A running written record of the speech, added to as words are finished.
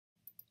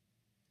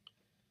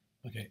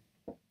Okay,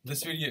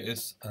 this video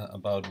is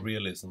about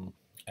realism,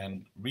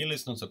 and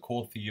realism is a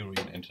core theory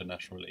in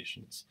international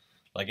relations.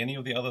 Like any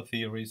of the other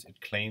theories,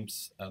 it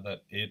claims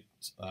that it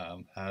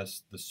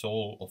has the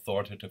sole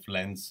authoritative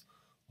lens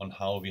on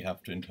how we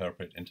have to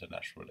interpret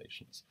international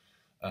relations.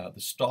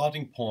 The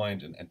starting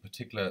point, in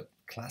particular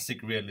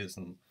classic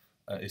realism,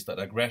 is that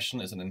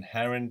aggression is an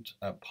inherent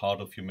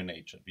part of human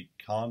nature. We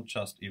can't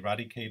just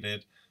eradicate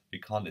it, we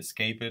can't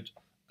escape it.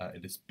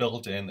 It is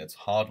built in, it's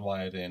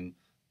hardwired in,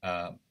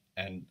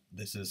 and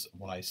this is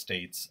why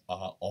states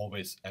are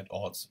always at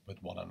odds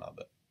with one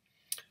another.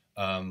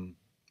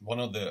 One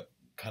of the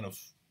kind of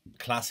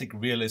classic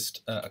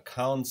realist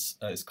accounts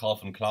is Karl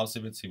von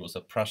Clausewitz. He was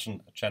a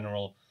Prussian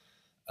general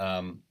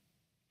in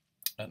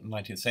the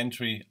 19th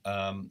century,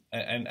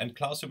 and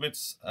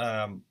Clausewitz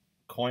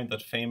coined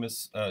that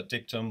famous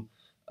dictum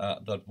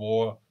that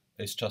war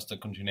is just a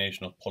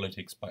continuation of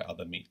politics by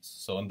other means.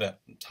 So on the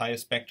entire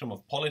spectrum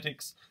of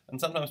politics, and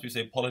sometimes we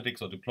say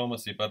politics or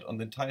diplomacy, but on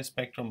the entire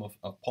spectrum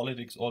of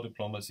politics or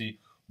diplomacy,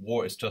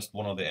 war is just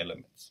one of the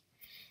elements.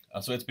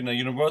 So it's been a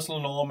universal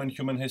norm in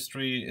human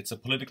history. It's a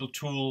political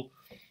tool,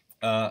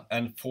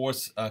 and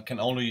force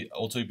can only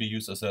also be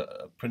used as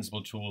a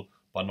principal tool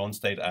by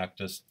non-state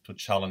actors to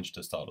challenge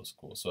the status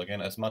quo. So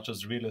again, as much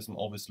as realism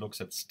always looks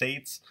at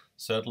states,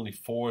 certainly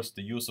force,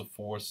 the use of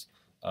force,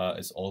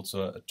 is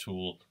also a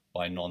tool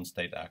by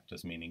non-state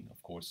actors, meaning,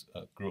 of course,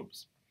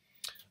 groups.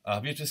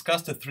 We've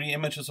discussed the three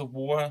images of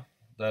war,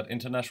 that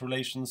international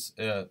relations,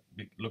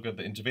 we look at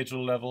the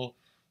individual level,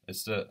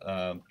 it's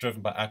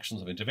driven by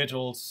actions of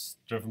individuals,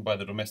 driven by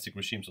the domestic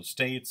regimes of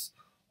states,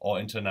 or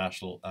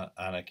international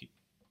anarchy.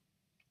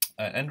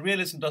 And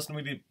realism doesn't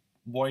really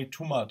worry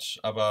too much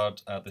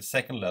about the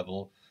second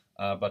level,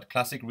 but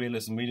classic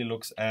realism really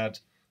looks at,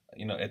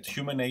 at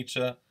human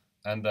nature,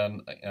 and then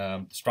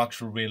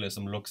structural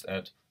realism looks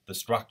at the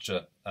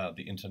structure,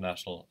 the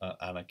international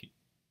anarchy.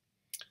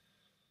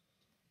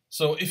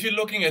 So if you're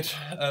looking at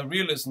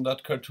realism,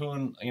 that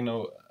cartoon,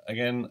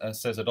 again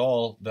says it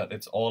all, that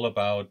it's all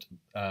about,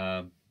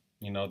 the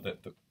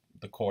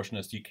caution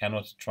is you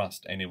cannot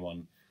trust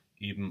anyone,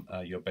 even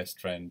your best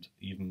friend,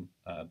 even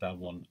that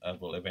one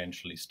will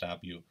eventually stab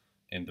you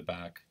in the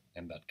back,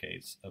 in that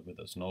case, with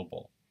a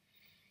snowball.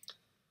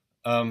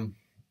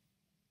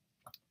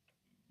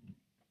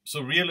 So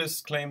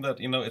realists claim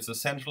that it's a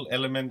central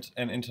element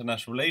in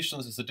international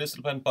relations, as a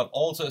discipline, but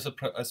also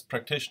as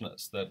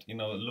practitioners. That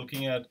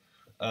looking at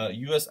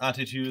U.S.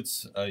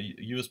 attitudes,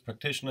 U.S.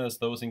 practitioners,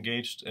 those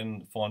engaged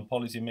in foreign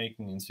policy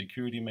making, in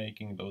security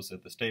making, those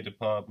at the State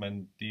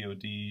Department,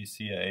 DoD,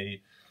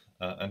 CIA,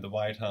 and the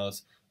White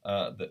House.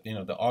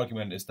 The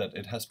argument is that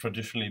it has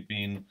traditionally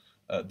been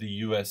the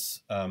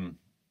U.S.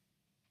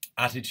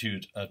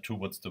 Attitude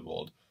towards the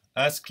world,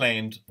 as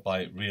claimed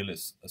by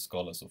realist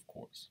scholars, of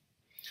course.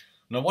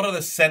 Now, what are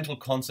the central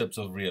concepts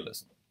of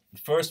realism?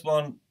 The first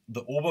one,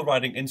 the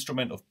overriding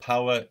instrument of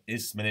power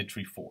is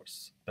military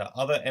force. The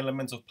other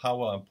elements of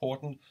power are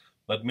important,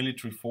 but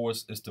military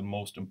force is the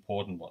most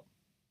important one.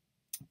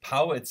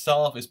 Power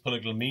itself is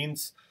political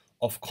means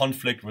of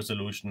conflict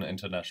resolution in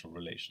international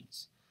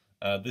relations.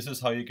 This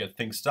is how you get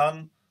things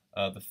done.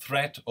 The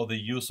threat or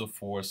the use of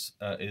force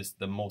is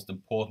the most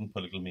important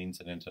political means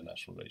in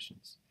international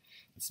relations.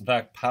 It's in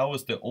fact, power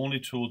is the only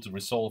tool to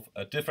resolve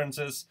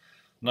differences.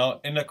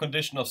 Now, in a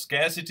condition of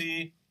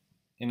scarcity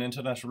in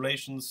international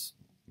relations,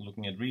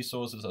 looking at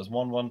resources as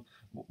one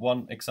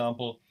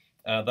example,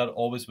 that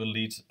always will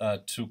lead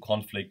to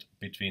conflict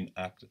between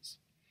actors.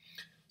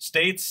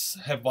 States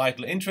have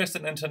vital interest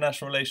in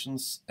international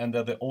relations, and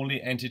they're the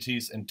only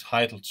entities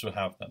entitled to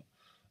have them.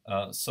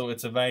 So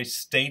it's a very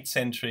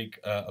state-centric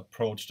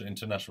approach to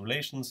international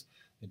relations.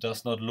 It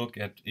does not look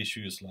at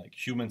issues like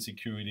human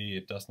security.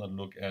 It does not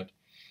look at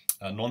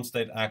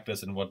non-state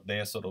actors and what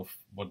their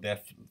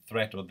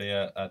threat or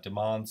their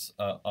demands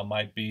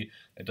might be.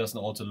 It doesn't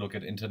also look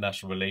at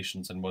international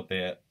relations and what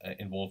their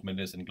involvement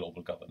is in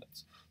global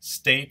governance.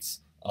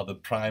 States are the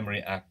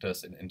primary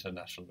actors in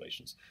international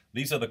relations.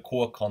 These are the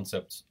core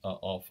concepts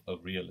of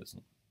realism.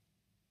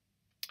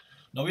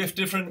 Now we have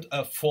different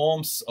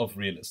forms of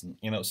realism.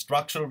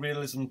 Structural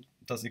realism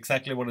does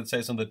exactly what it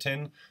says on the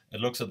tin.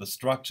 It looks at the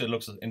structure, it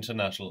looks at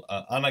international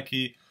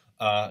anarchy.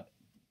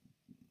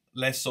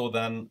 Less so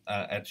than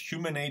at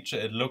human nature,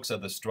 it looks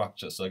at the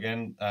structure. So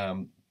again,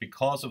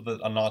 because of the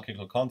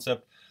anarchical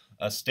concept,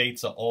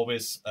 states are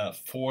always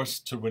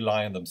forced to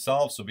rely on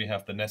themselves. So we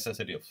have the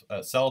necessity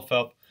of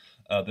self-help,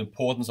 the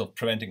importance of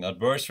preventing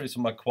adversaries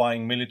from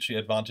acquiring military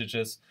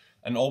advantages,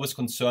 and always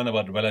concern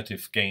about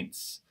relative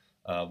gains.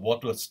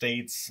 What do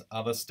states,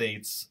 other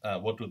states,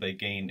 what do they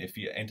gain if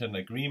you enter an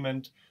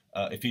agreement?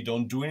 If you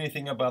don't do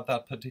anything about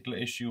that particular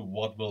issue,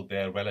 what will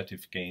their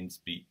relative gains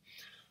be?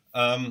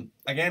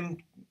 Again,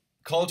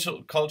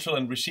 cultural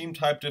and regime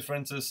type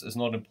differences is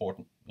not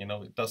important.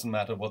 It doesn't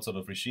matter what sort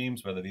of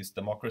regimes, whether these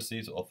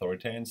democracies or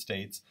authoritarian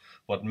states.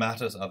 What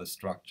matters are the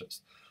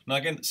structures. Now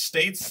again,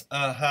 states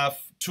have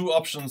two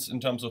options in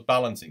terms of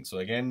balancing. So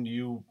again,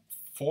 you're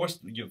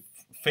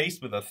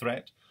faced with a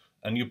threat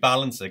and you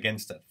balance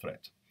against that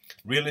threat.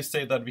 Realists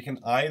say that we can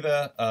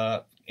either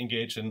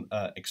engage in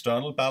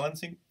external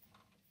balancing,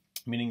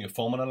 meaning you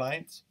form an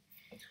alliance,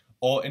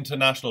 or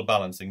international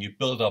balancing. You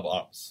build up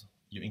arms.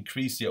 You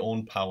increase your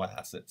own power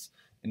assets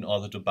in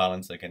order to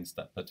balance against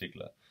that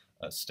particular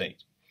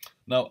state.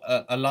 Now,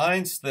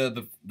 alliance,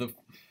 the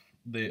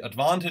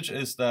advantage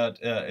is that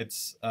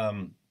it's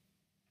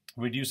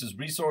reduces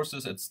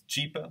resources. It's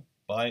cheaper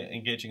by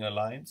engaging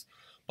alliance,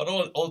 but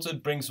also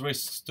it brings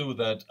risks too.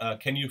 That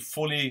can you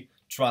fully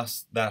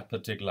trust that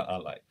particular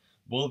ally?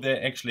 Will they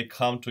actually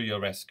come to your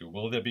rescue?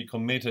 Will they be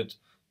committed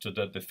to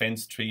the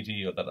defense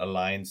treaty or that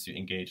alliance you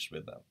engaged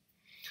with them?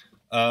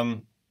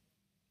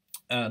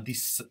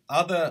 This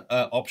other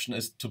option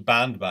is to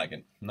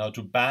bandwagon. Now,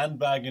 to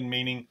bandwagon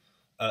meaning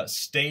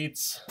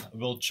states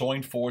will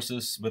join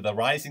forces with a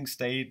rising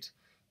state,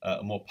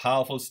 a more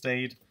powerful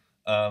state,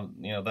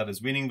 that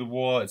is winning the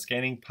war, it's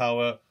gaining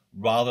power,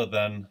 rather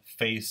than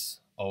face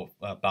or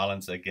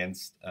balance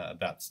against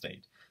that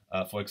state.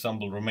 For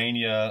example,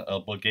 Romania,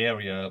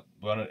 Bulgaria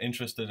were not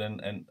interested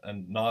in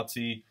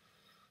Nazi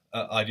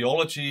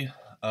ideology,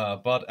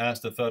 but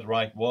as the Third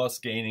Reich was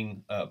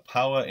gaining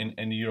power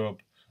in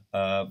Europe,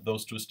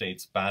 those two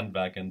states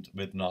bandwagoned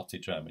with Nazi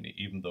Germany,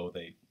 even though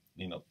they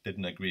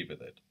didn't agree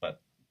with it,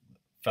 but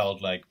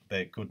felt like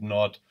they could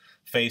not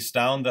face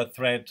down that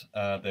threat.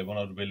 They were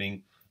not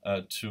willing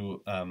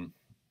to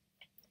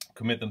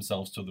commit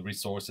themselves to the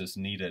resources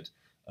needed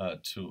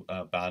to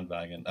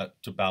bandwagon,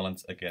 to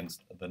balance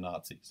against the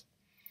Nazis.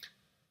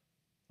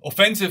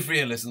 Offensive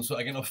realism. So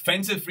again,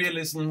 offensive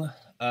realism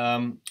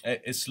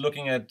is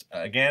looking at,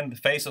 again, the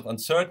face of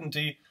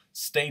uncertainty.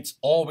 States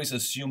always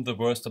assume the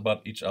worst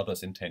about each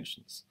other's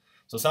intentions.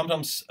 So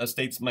sometimes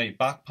states may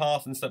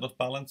backpath instead of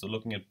balance. So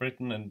looking at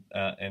Britain and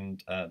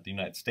the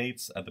United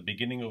States at the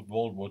beginning of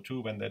World War II,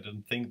 when they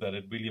didn't think that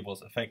it really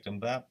was affecting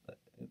that,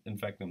 in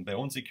fact, in their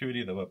own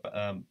security, they were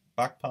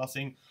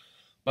backpassing.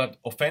 But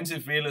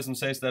offensive realism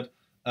says that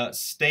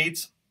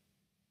states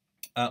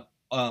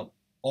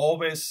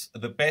always,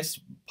 the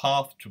best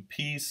path to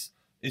peace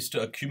is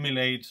to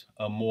accumulate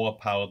more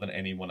power than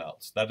anyone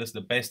else. That is the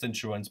best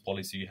insurance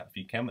policy you have.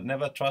 You can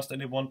never trust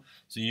anyone,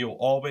 so you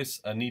always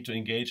need to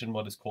engage in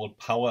what is called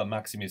power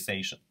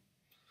maximization.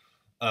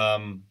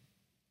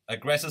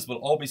 Aggressors will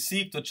always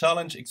seek to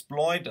challenge,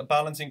 exploit a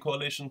balancing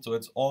coalition, so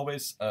it's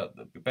always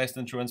the best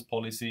insurance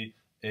policy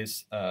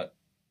is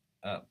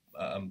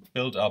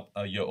build up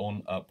your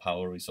own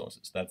power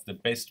resources. That's the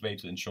best way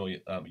to ensure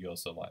your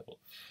survival.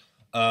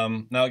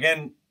 Now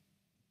again,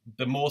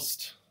 the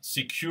most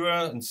secure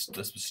and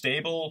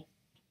stable,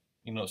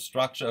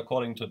 structure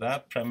according to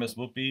that premise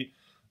would be,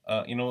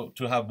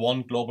 to have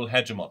one global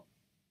hegemon,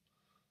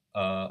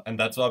 and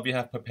that's why we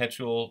have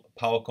perpetual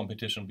power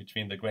competition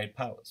between the great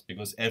powers,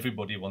 because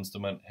everybody wants to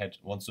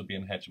be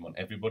an hegemon.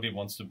 Everybody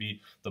wants to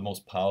be the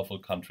most powerful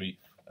country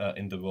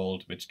in the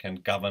world, which can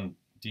govern,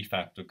 de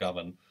facto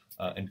govern,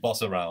 and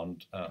boss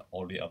around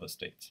all the other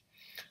states.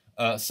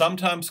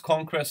 Sometimes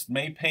conquest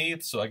may pay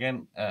it. So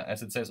again,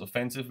 as it says,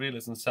 offensive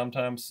realism.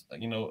 Sometimes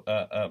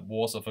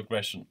wars of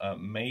aggression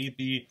may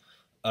be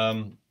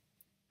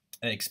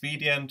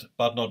expedient,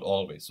 but not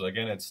always. So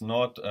again, it's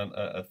not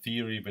a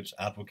theory which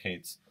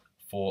advocates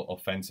for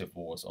offensive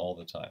wars all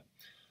the time.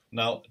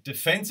 Now,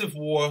 defensive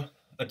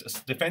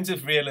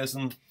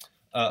realism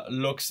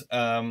looks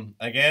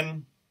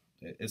again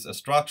is a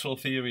structural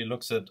theory.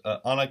 Looks at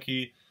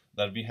anarchy,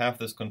 that we have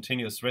this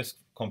continuous risk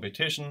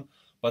competition.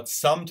 But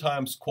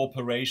sometimes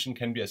cooperation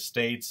can be a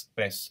state's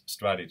best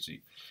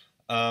strategy.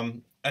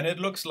 And it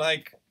looks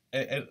like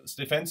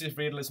defensive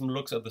realism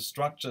looks at the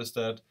structures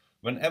that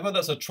whenever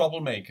there's a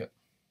troublemaker,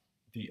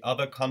 the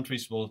other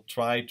countries will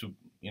try to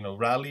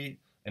rally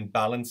and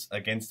balance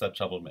against that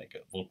troublemaker,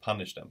 will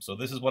punish them. So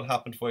this is what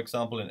happened, for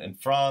example, in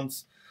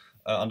France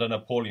under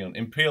Napoleon,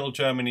 Imperial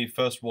Germany,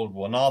 First World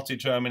War, Nazi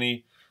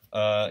Germany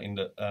in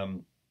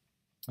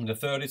the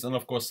 30s, and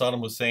of course Saddam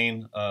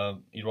Hussein,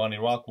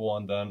 Iran-Iraq war,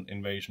 and then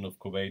invasion of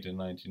Kuwait in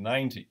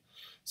 1990.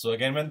 So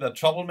again, when there are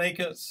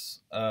troublemakers,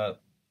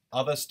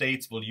 other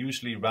states will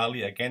usually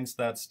rally against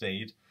that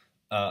state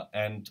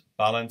and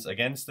balance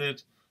against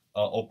it,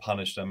 or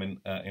punish them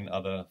in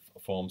other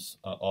forms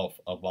of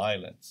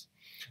violence.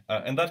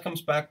 And that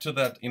comes back to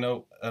that,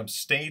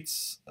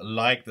 states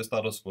like the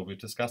status quo. We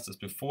discussed this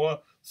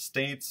before.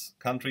 States,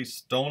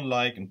 countries don't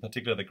like, in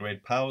particular the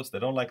great powers, they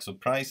don't like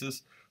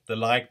surprises. They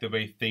like the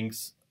way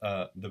things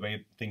are.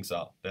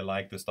 They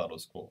like the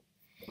status quo.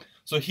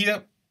 So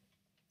here,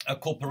 a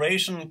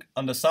cooperation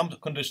under some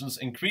conditions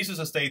increases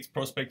a state's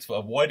prospects for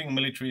avoiding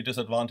military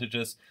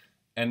disadvantages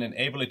and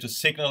enable it to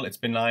signal its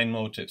benign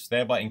motives,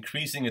 thereby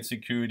increasing its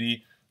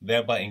security,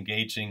 thereby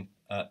engaging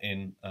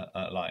in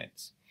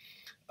alliance.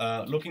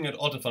 Looking at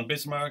Otto von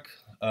Bismarck,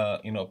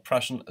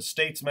 Prussian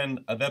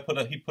statesman,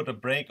 he put a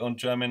brake on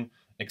German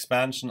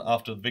expansion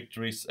after the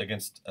victories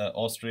against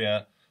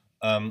Austria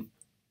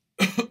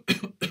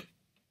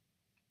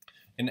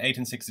in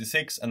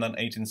 1866 and then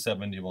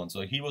 1871.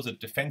 So he was a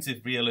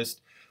defensive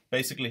realist.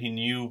 Basically, he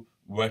knew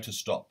where to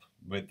stop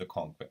with the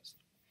conquest.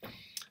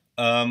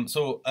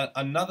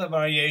 Another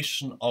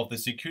variation of the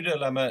security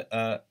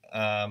dilemma,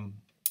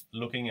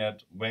 looking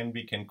at when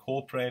we can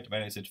cooperate,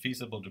 when is it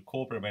feasible to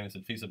cooperate, when is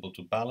it feasible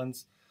to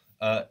balance,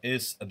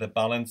 is the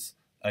balance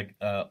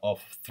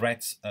of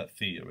threats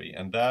theory.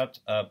 And that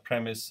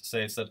premise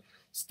says that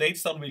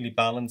states don't really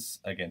balance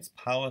against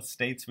power,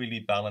 states really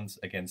balance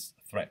against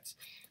threats.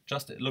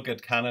 Just look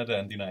at Canada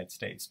and the United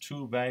States,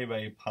 two very,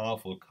 very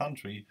powerful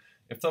countries.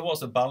 If there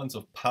was a balance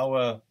of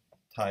power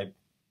type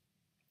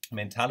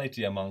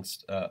mentality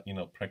amongst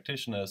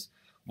practitioners,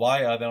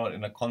 why are they not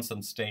in a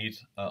constant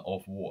state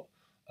of war?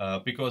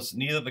 Because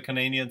neither the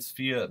Canadians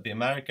fear the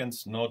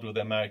Americans, nor do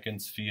the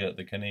Americans fear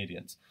the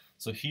Canadians.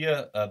 So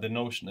here the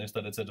notion is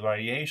that it's a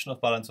variation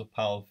of balance of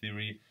power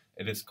theory.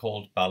 It is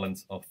called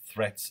balance of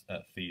threats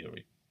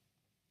theory.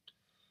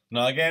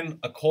 Now again,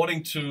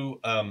 according to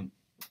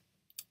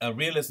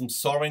realism,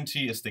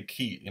 sovereignty is the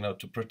key.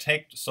 To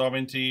protect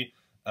sovereignty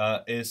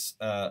is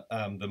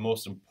the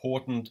most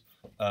important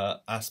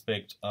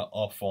aspect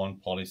of foreign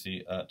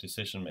policy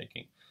decision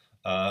making.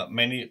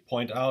 Many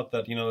point out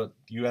that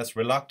U.S.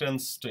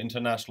 reluctance to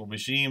international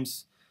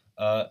regimes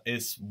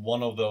is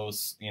one of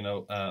those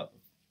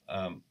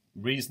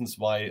reasons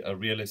why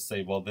realists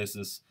say, well, this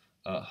is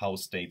how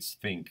states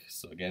think.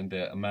 So again,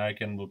 the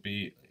American would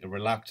be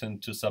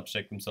reluctant to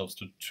subject themselves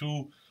to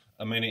too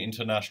many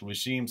international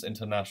regimes,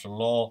 international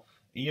law.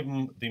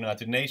 Even the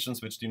United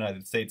Nations, which the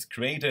United States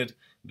created,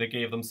 they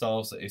gave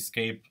themselves an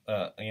escape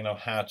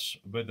hatch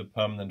with the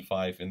permanent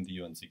 5 in the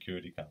UN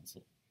Security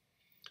Council.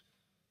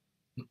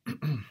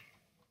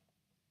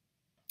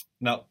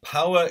 Now,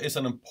 power is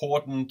an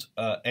important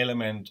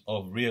element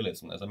of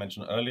realism. As I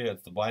mentioned earlier,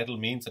 it's the vital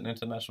means in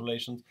international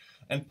relations.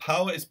 And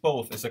power is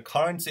both. It's a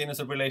currency and it's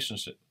a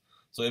relationship.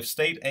 So if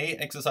state A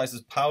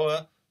exercises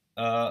power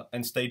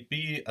and state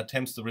B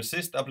attempts to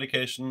resist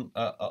application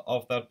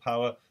of that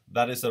power,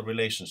 that is a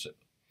relationship.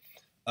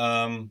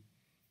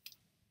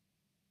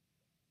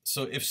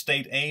 So if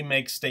state A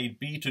makes state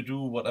B to do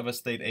whatever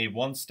state A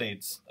wants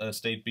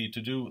state B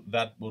to do,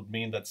 that would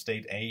mean that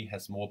state A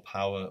has more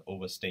power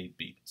over state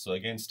B. So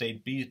again,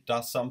 state B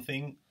does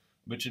something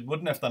which it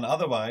wouldn't have done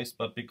otherwise,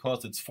 but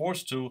because it's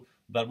forced to,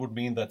 that would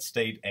mean that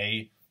state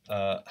A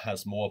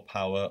has more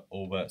power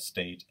over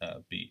state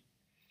B.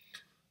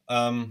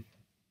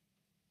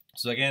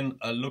 So again,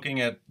 looking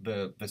at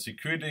the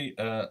security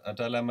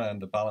dilemma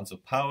and the balance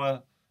of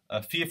power,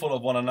 fearful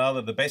of one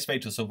another, the best way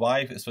to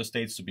survive is for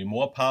states to be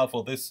more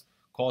powerful. This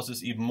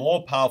causes even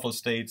more powerful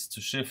states to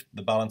shift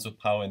the balance of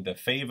power in their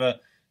favor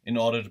in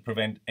order to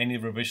prevent any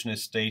revisionist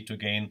state to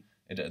gain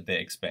it at their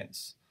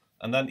expense.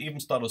 And then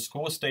even status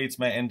quo states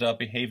may end up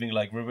behaving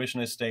like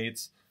revisionist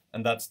states,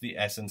 and that's the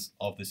essence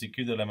of the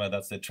security dilemma.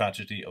 That's the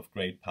tragedy of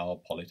great power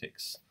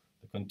politics.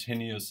 The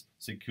continuous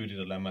security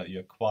dilemma, you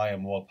acquire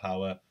more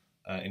power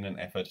in an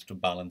effort to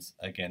balance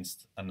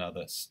against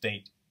another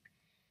state.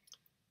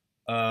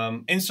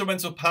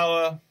 Instruments of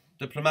power: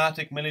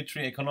 diplomatic,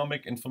 military,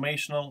 economic,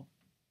 informational.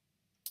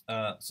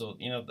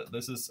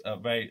 This is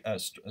very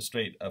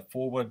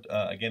straightforward.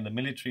 Again, the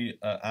military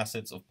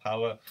assets of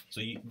power.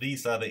 So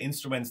these are the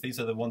instruments, these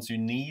are the ones you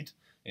need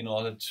in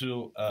order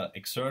to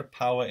exert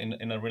power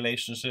in a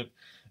relationship.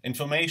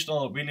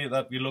 Informational, really,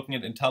 that we're looking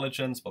at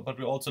intelligence, but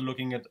we're also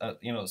looking at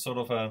sort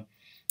of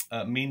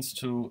a means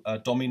to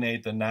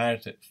dominate the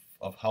narrative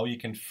of how you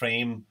can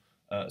frame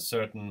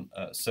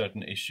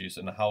certain issues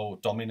and how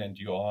dominant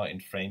you are in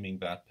framing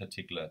that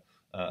particular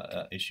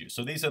issue.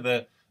 So these are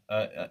the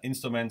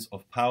instruments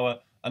of power.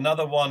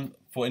 Another one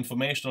for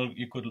informational,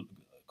 you could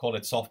call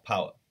it soft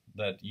power,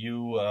 that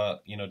you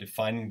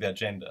defining the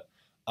agenda.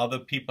 Other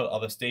people,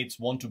 other states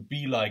want to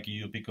be like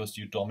you because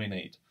you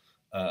dominate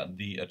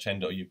the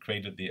agenda, or you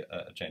created the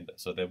agenda.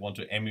 So they want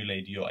to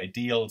emulate your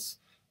ideals,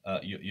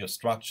 your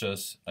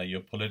structures,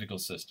 your political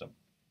system.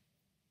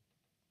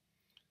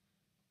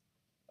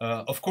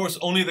 Of course,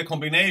 only the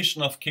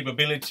combination of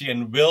capability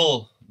and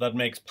will that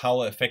makes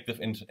power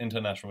effective in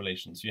international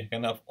relations. You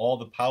can have all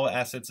the power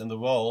assets in the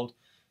world.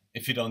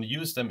 If you don't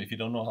use them, if you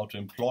don't know how to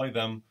employ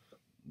them,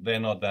 they're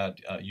not that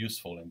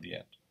useful in the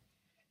end.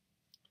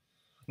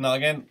 Now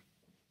again,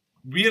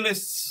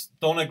 realists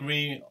don't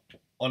agree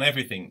on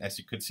everything. As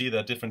you could see, there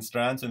are different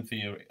strands in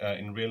theory,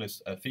 in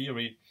realist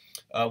theory.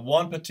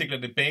 One particular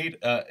debate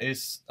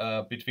is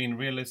between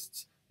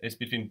realists is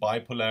between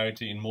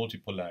bipolarity and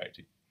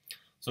multipolarity.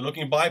 So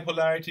looking at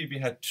bipolarity, we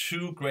had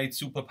two great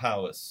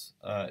superpowers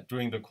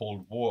during the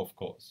Cold War, of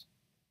course.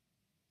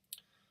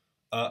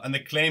 And the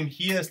claim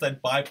here is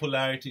that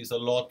bipolarity is a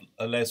lot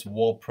less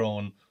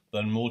war-prone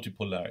than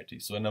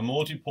multipolarity. So in a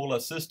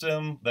multipolar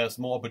system, there's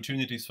more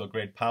opportunities for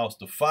great powers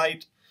to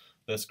fight.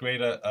 There's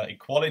greater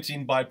equality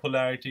in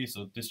bipolarity,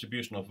 so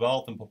distribution of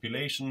wealth and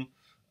population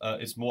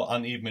is more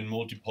uneven in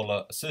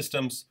multipolar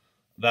systems.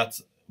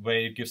 That's where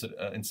it gives it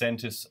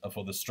incentives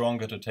for the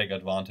stronger to take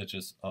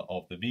advantages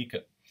of the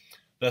weaker.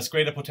 There's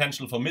greater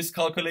potential for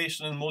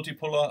miscalculation in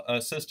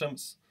multipolar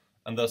systems,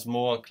 and there's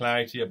more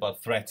clarity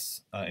about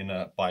threats in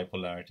a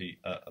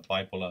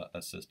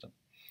bipolar system.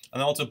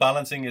 And also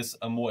balancing is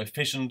more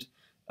efficient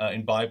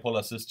in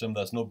bipolar system.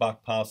 There's no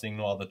back passing,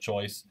 no other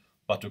choice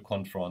but to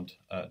confront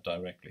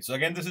directly. So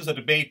again, this is a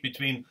debate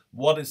between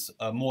what is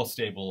more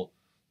stable,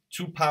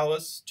 two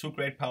powers, two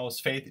great powers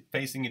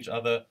facing each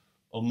other,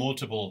 or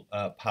multiple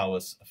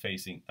powers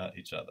facing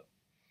each other.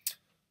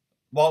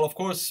 Well, of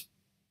course,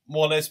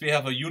 more or less we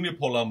have a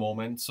unipolar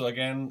moment. So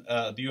again,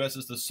 the US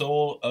is the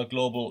sole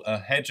global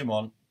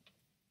hegemon,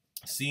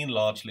 seen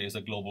largely as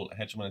a global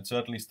hegemon. It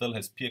certainly still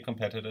has peer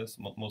competitors,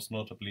 most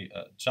notably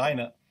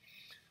China.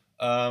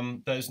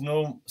 There is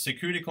no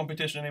security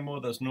competition anymore.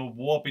 There's no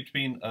war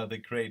between the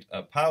great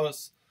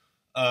powers.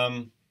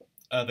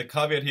 The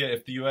caveat here,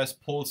 if the US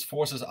pulls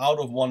forces out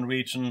of one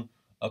region,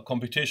 a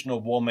competition or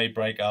war may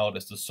break out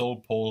as the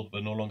sole pole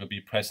will no longer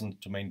be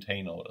present to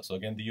maintain order. So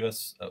again, the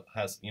US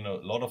has a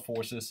lot of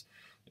forces.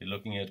 We're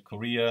looking at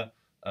Korea,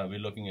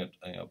 we're looking at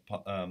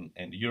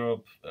and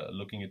Europe,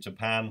 looking at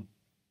Japan,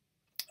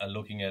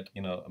 looking at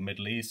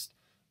Middle East.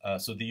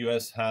 So the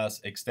US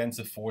has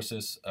extensive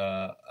forces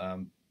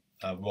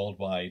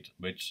worldwide,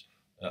 which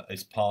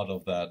is part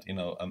of that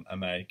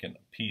American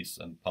peace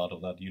and part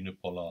of that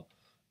unipolar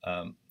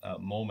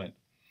moment.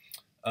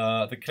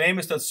 The claim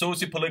is that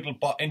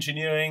sociopolitical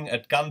engineering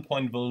at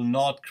gunpoint will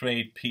not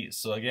create peace.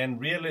 So again,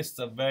 realists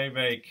are very,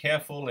 very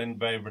careful and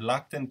very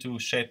reluctant to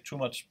shed too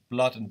much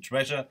blood and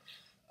treasure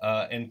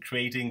in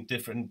creating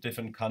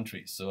different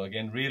countries. So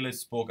again,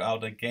 realists spoke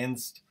out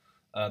against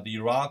the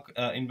Iraq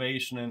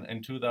invasion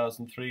in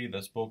 2003.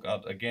 They spoke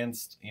out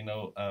against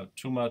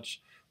too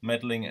much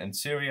meddling in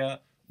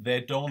Syria. They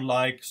don't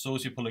like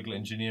sociopolitical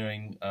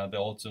engineering. They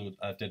also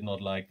did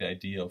not like the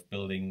idea of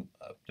building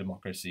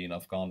democracy in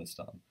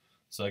Afghanistan.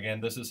 So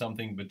again, this is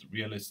something that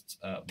realists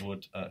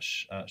would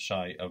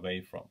shy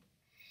away from.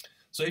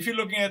 So if you're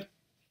looking at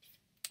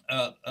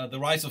the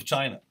rise of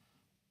China,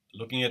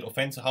 looking at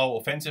how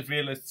offensive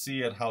realists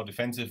see it, how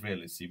defensive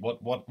realists see,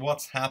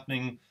 what's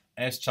happening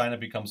as China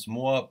becomes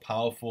more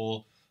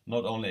powerful,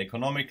 not only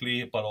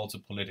economically, but also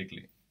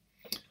politically.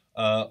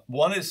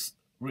 One is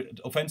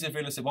offensive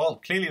realists say, well,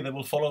 clearly they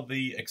will follow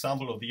the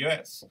example of the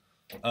US,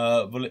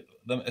 will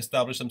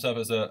establish themselves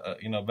as a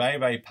very,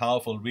 very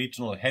powerful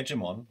regional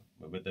hegemon,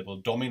 where they will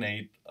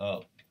dominate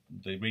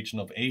the region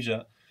of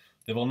Asia.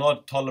 They will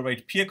not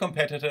tolerate peer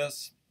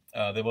competitors.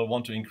 They will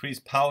want to increase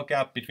power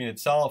gap between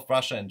itself,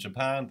 Russia and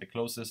Japan, the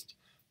closest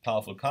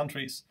powerful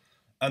countries.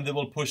 And they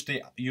will push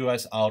the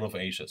US out of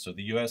Asia. So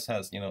the US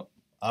has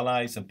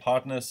allies and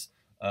partners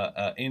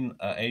in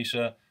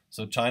Asia.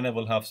 So China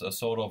will have a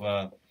sort of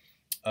a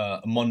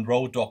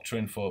Monroe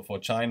Doctrine for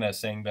China,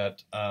 saying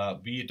that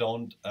we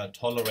don't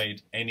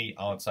tolerate any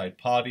outside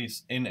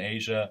parties in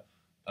Asia.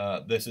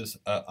 This is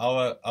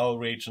our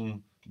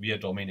region. We are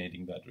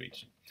dominating that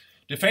region.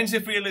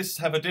 Defensive realists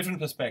have a different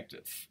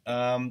perspective.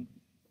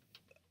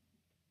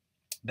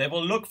 They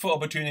will look for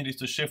opportunities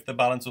to shift the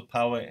balance of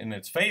power in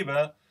its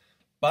favor,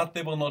 but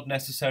they will not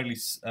necessarily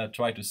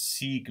try to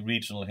seek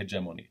regional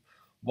hegemony.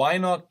 Why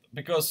not?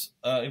 Because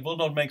it will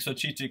not make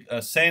strategic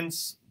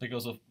sense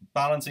because of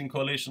balancing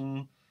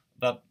coalition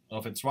that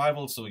of its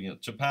rivals. So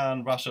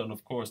Japan, Russia, and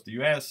of course the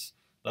US.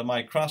 That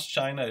might crush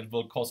China. It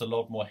will cause a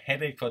lot more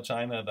headache for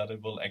China. That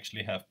it will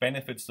actually have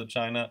benefits to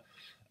China.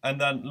 And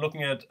then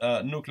looking at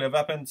nuclear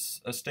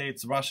weapons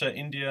states, Russia,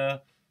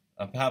 India,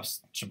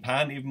 perhaps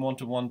Japan even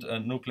want a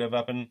nuclear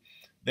weapon.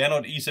 They're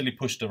not easily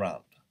pushed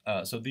around.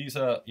 So these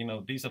are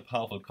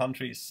powerful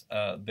countries.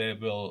 They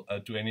will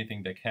do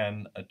anything they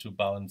can to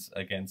balance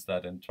against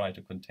that and try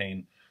to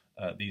contain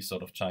these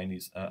sort of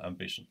Chinese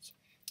ambitions.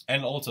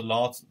 And also,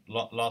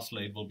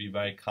 lastly, it will be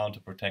very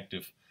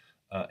counterprotective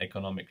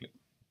economically.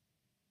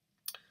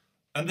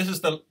 And this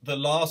is the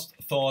last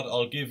thought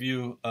I'll give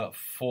you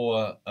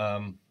for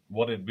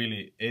what it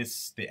really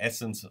is, the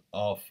essence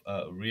of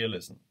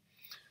realism.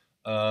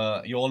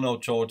 You all know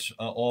George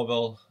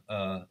Orwell,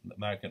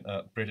 American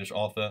British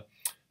author.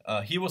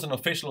 He was an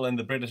official in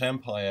the British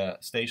Empire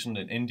stationed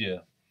in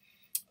India,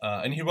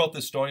 and he wrote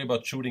this story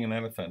about shooting an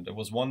elephant. It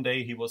was one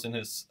day he was in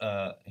his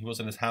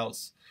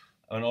house,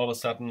 and all of a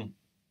sudden,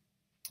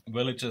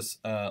 villagers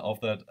of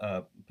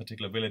that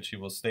particular village he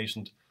was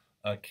stationed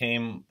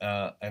came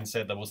and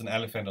said there was an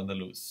elephant on the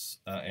loose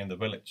in the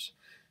village.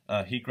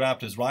 He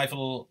grabbed his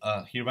rifle,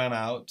 he ran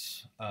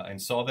out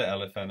and saw the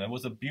elephant. It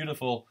was a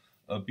beautiful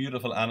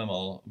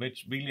animal,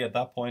 which really at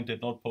that point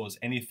did not pose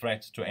any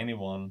threat to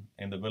anyone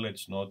in the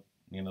village, not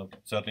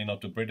certainly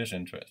not to British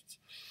interests.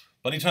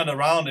 But he turned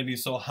around and he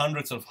saw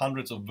hundreds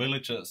of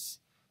villagers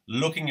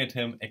looking at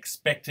him,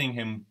 expecting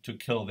him to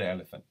kill the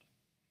elephant.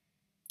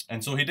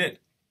 And so he did.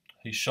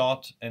 He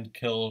shot and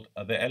killed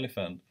the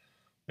elephant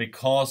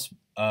because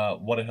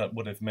what it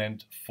would have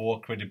meant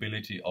for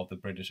credibility of the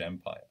British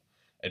Empire.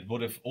 It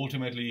would have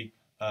ultimately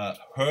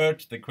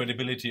hurt the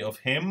credibility of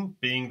him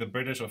being the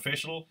British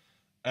official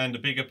and the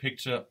bigger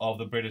picture of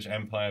the British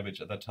Empire,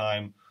 which at the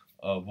time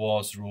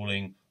was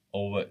ruling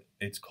over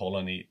its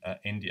colony,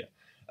 India.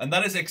 And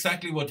that is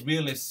exactly what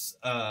realists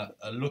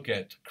look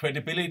at.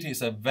 Credibility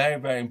is a very,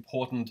 very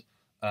important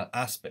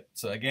aspect.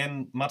 So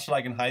again, much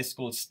like in high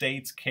school,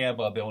 states care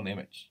about their own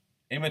image.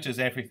 Image is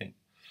everything.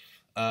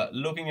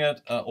 looking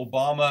at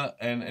Obama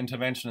and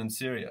intervention in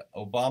Syria.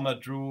 Obama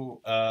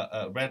drew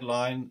a red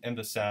line in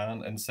the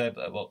sand and said,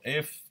 well,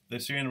 if the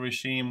Syrian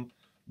regime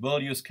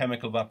will use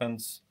chemical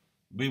weapons,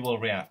 we will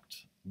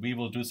react. We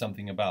will do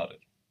something about it.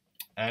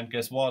 And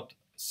guess what?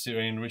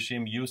 Syrian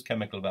regime used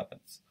chemical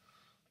weapons.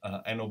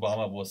 And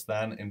Obama was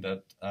then in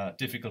that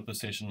difficult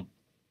position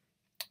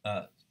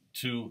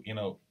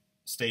to,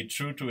 stay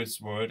true to his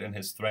word and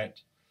his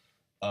threat,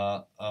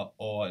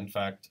 or in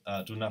fact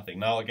do nothing.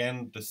 Now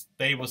again, this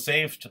day was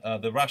saved.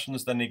 The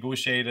Russians then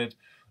negotiated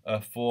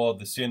for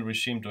the Syrian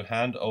regime to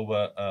hand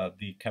over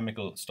the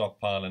chemical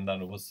stockpile, and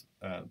then it was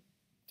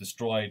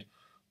destroyed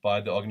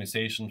by the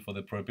Organization for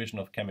the Prohibition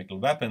of Chemical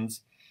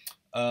Weapons.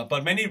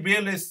 But many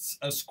realists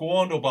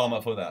scorned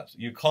Obama for that.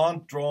 You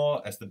can't draw,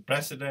 as the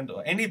president,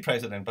 or any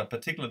president, but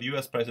particularly the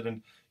US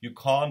president, you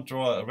can't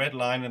draw a red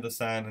line in the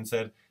sand and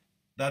said,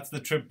 that's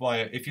the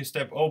tripwire. If you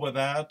step over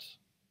that,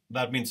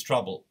 that means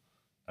trouble.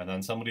 And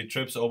then somebody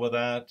trips over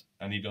that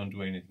and you don't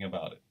do anything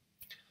about it.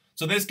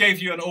 So this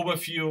gave you an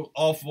overview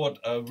of what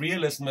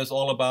realism is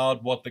all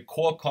about, what the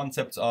core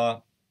concepts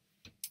are,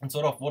 and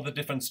sort of what the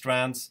different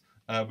strands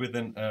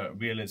within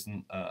realism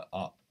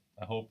are.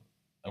 I hope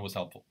that was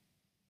helpful.